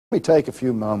Let me take a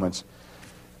few moments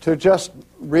to just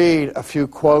read a few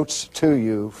quotes to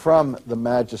you from the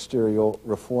magisterial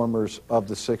reformers of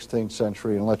the 16th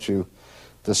century and let you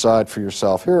decide for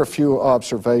yourself. Here are a few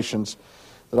observations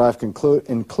that I've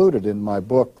included in my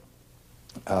book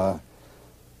that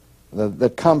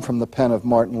come from the pen of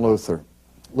Martin Luther.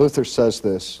 Luther says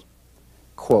this,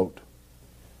 quote,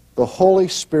 "The Holy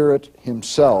Spirit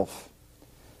himself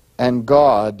and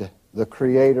God, the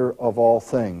creator of all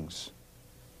things,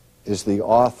 is the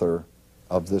author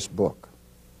of this book."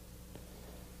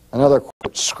 Another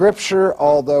quote, "Scripture,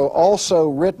 although also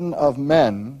written of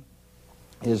men,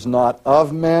 is not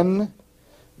of men,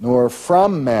 nor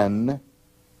from men,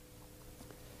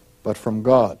 but from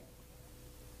God."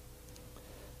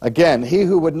 Again, he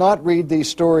who would not read these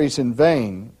stories in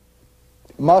vain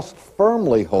must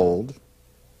firmly hold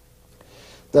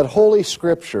that Holy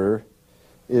Scripture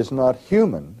is not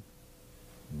human,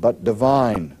 but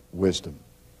divine wisdom.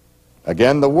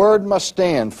 Again, the Word must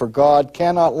stand, for God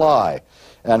cannot lie,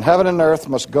 and heaven and earth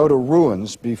must go to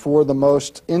ruins before the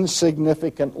most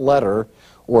insignificant letter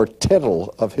or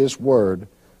tittle of His Word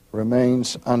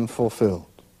remains unfulfilled.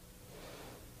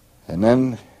 And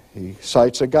then he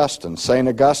cites Augustine. St.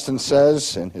 Augustine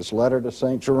says in his letter to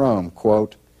St. Jerome,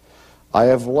 quote, "I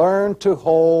have learned to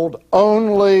hold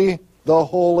only the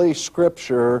Holy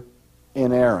Scripture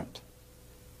inerrant."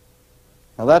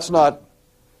 Now that's not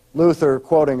Luther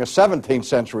quoting a 17th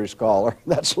century scholar.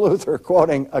 That's Luther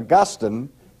quoting Augustine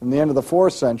from the end of the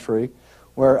 4th century,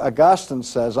 where Augustine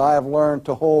says, "I have learned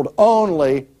to hold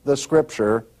only the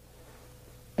Scripture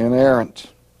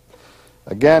inerrant."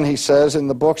 Again, he says, in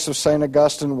the books of St.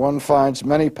 Augustine, one finds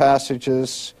many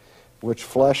passages which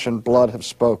flesh and blood have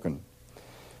spoken.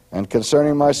 And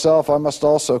concerning myself, I must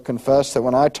also confess that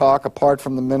when I talk apart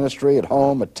from the ministry, at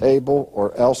home, at table,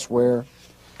 or elsewhere,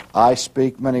 I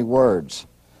speak many words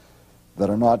that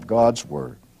are not God's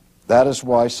word. That is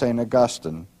why St.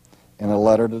 Augustine, in a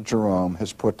letter to Jerome,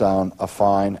 has put down a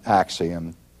fine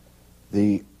axiom,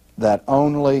 that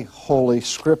only Holy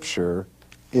Scripture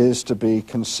is to be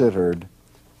considered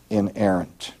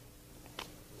inerrant.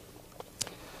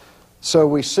 So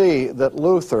we see that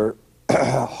Luther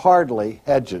hardly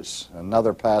hedges.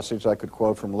 Another passage I could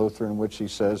quote from Luther in which he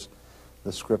says,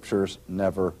 "The Scriptures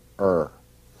never err."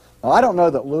 Now, I don't know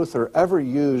that Luther ever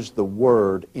used the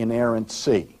word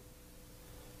inerrancy.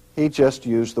 He just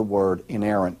used the word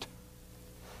inerrant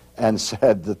and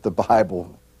said that the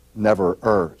Bible never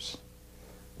errs,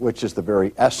 which is the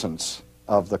very essence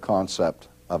of the concept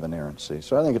of inerrancy.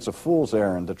 So I think it's a fool's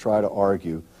errand to try to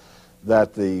argue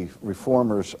that the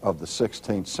reformers of the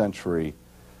 16th century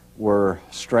were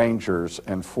strangers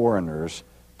and foreigners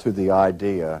to the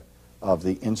idea of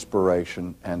the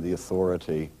inspiration and the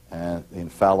authority and the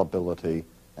infallibility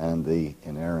and the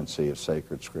inerrancy of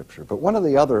sacred Scripture. But one of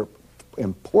the other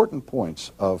important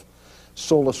points of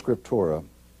sola scriptura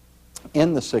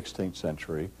in the 16th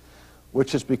century,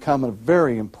 which has become a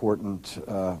very important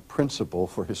principle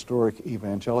for historic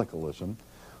evangelicalism,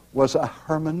 was a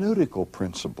hermeneutical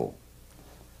principle.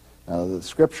 Now, the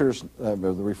Scriptures, the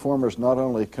Reformers not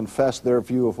only confessed their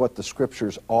view of what the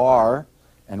Scriptures are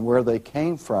and where they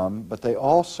came from, but they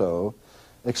also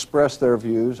expressed their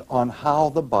views on how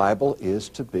the Bible is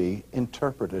to be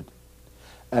interpreted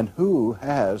and who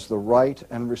has the right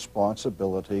and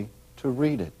responsibility to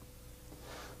read it.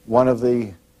 One of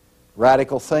the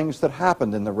radical things that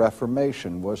happened in the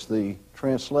Reformation was the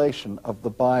translation of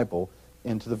the Bible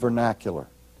into the vernacular,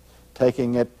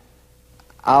 taking it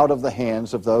out of the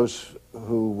hands of those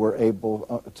who were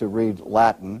able to read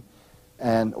Latin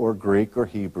or Greek or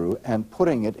Hebrew, and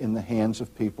putting it in the hands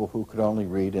of people who could only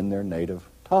read in their native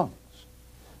tongues.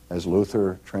 As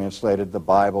Luther translated the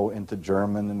Bible into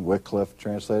German, and Wycliffe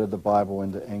translated the Bible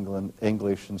into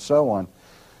English, and so on.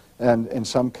 And in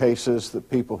some cases, the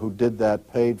people who did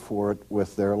that paid for it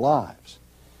with their lives.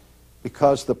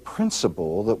 Because the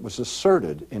principle that was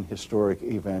asserted in historic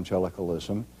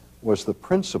evangelicalism was the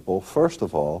principle, first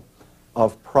of all,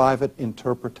 of private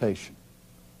interpretation.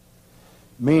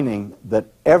 Meaning that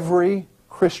every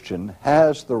Christian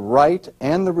has the right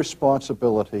and the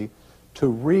responsibility to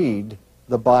read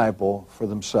the Bible for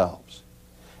themselves.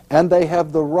 And they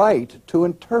have the right to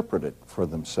interpret it for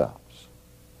themselves.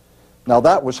 Now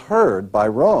that was heard by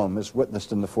Rome, as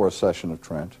witnessed in the Fourth Session of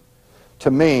Trent,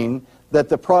 to mean that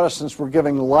the Protestants were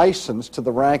giving license to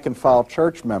the rank-and-file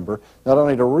church member not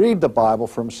only to read the Bible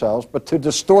for themselves, but to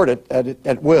distort it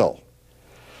at will.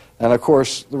 And of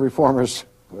course, the Reformers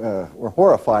were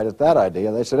horrified at that idea.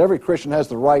 They said every Christian has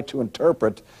the right to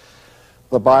interpret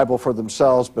the Bible for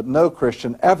themselves, but no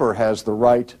Christian ever has the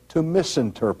right to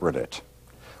misinterpret it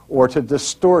or to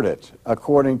distort it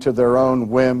according to their own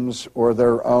whims or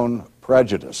their own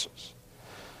prejudices.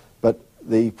 But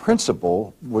the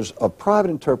principle of private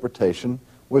interpretation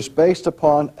was based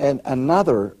upon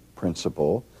another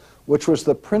principle, which was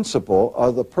the principle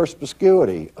of the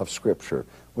perspicuity of Scripture,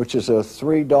 which is a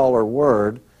 $3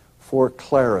 word for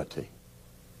clarity.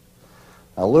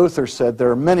 Now, Luther said there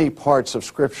are many parts of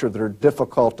Scripture that are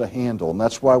difficult to handle, and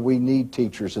that's why we need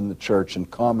teachers in the church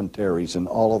and commentaries and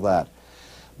all of that.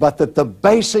 But that the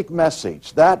basic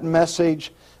message, that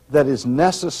message that is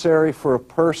necessary for a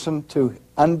person to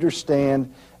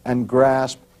understand and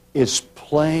grasp, is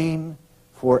plain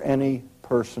for any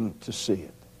person to see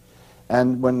it.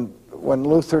 And when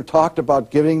Luther talked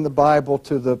about giving the Bible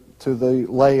to the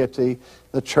laity,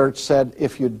 the church said,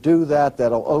 if you do that,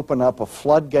 that'll open up a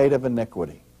floodgate of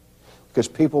iniquity. Because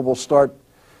people will start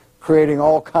creating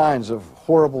all kinds of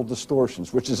horrible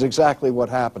distortions, which is exactly what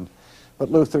happened.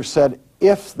 But Luther said,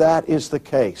 if that is the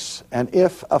case, and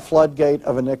if a floodgate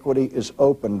of iniquity is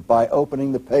opened by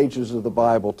opening the pages of the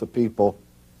Bible to people,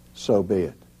 so be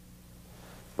it.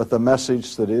 But the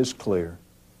message that is clear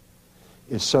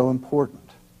is so important.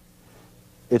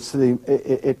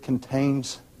 It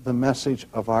contains the message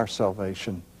of our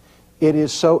salvation. It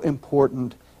is so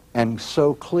important and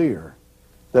so clear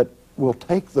that we'll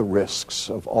take the risks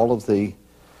of all of the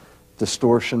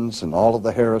distortions and all of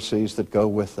the heresies that go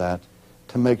with that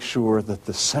to make sure that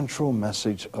the central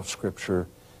message of Scripture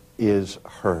is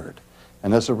heard.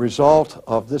 And as a result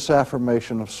of this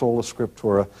affirmation of sola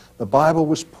scriptura, the Bible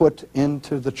was put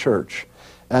into the church,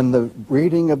 and the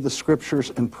reading of the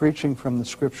Scriptures and preaching from the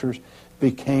Scriptures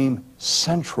became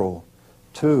central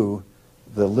to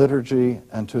the liturgy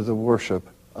and to the worship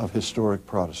of historic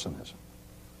Protestantism.